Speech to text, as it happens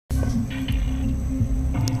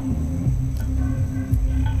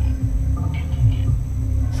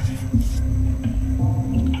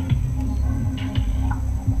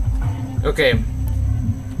Okay.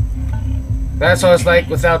 That's what it's like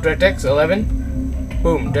without DirectX 11.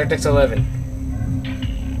 Boom, DirectX 11.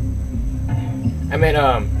 I mean,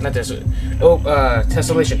 not Tessellation. Oh,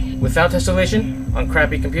 Tessellation. Without Tessellation on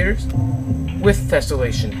crappy computers. With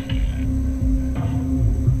Tessellation.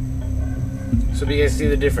 So you guys see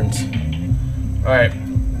the difference. Alright,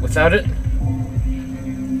 without it.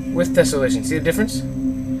 With Tessellation. See the difference?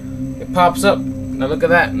 It pops up. Now look at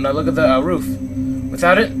that. Now look at the roof.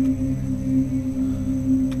 Without it.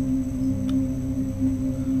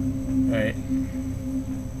 Alright.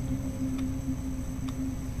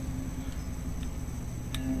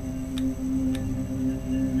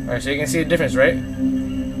 Alright, so you can see the difference, right?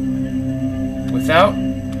 Without,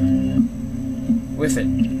 with it.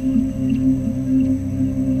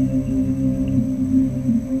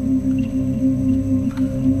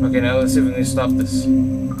 Okay, now let's see if we can stop this.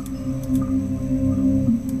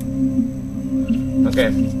 Okay.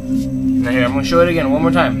 Now here, I'm going to show it again one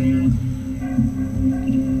more time.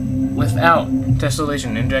 Without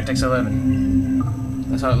Tessellation in DirectX 11.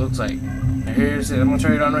 That's how it looks like. Now here's it. I'm going to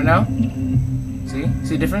turn it on right now. See?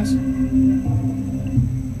 See the difference?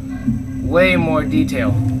 Way more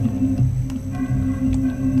detail.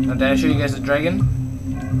 Now did I show you guys the dragon?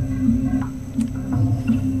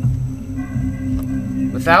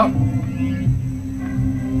 Without?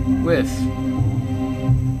 With.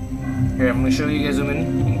 Here, I'm going to show you guys zoom in.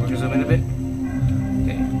 We're going to zoom in a bit.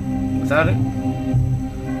 Okay. Without it.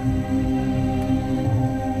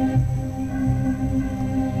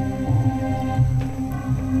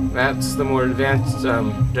 That's the more advanced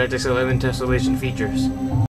DirectX 11 tessellation features.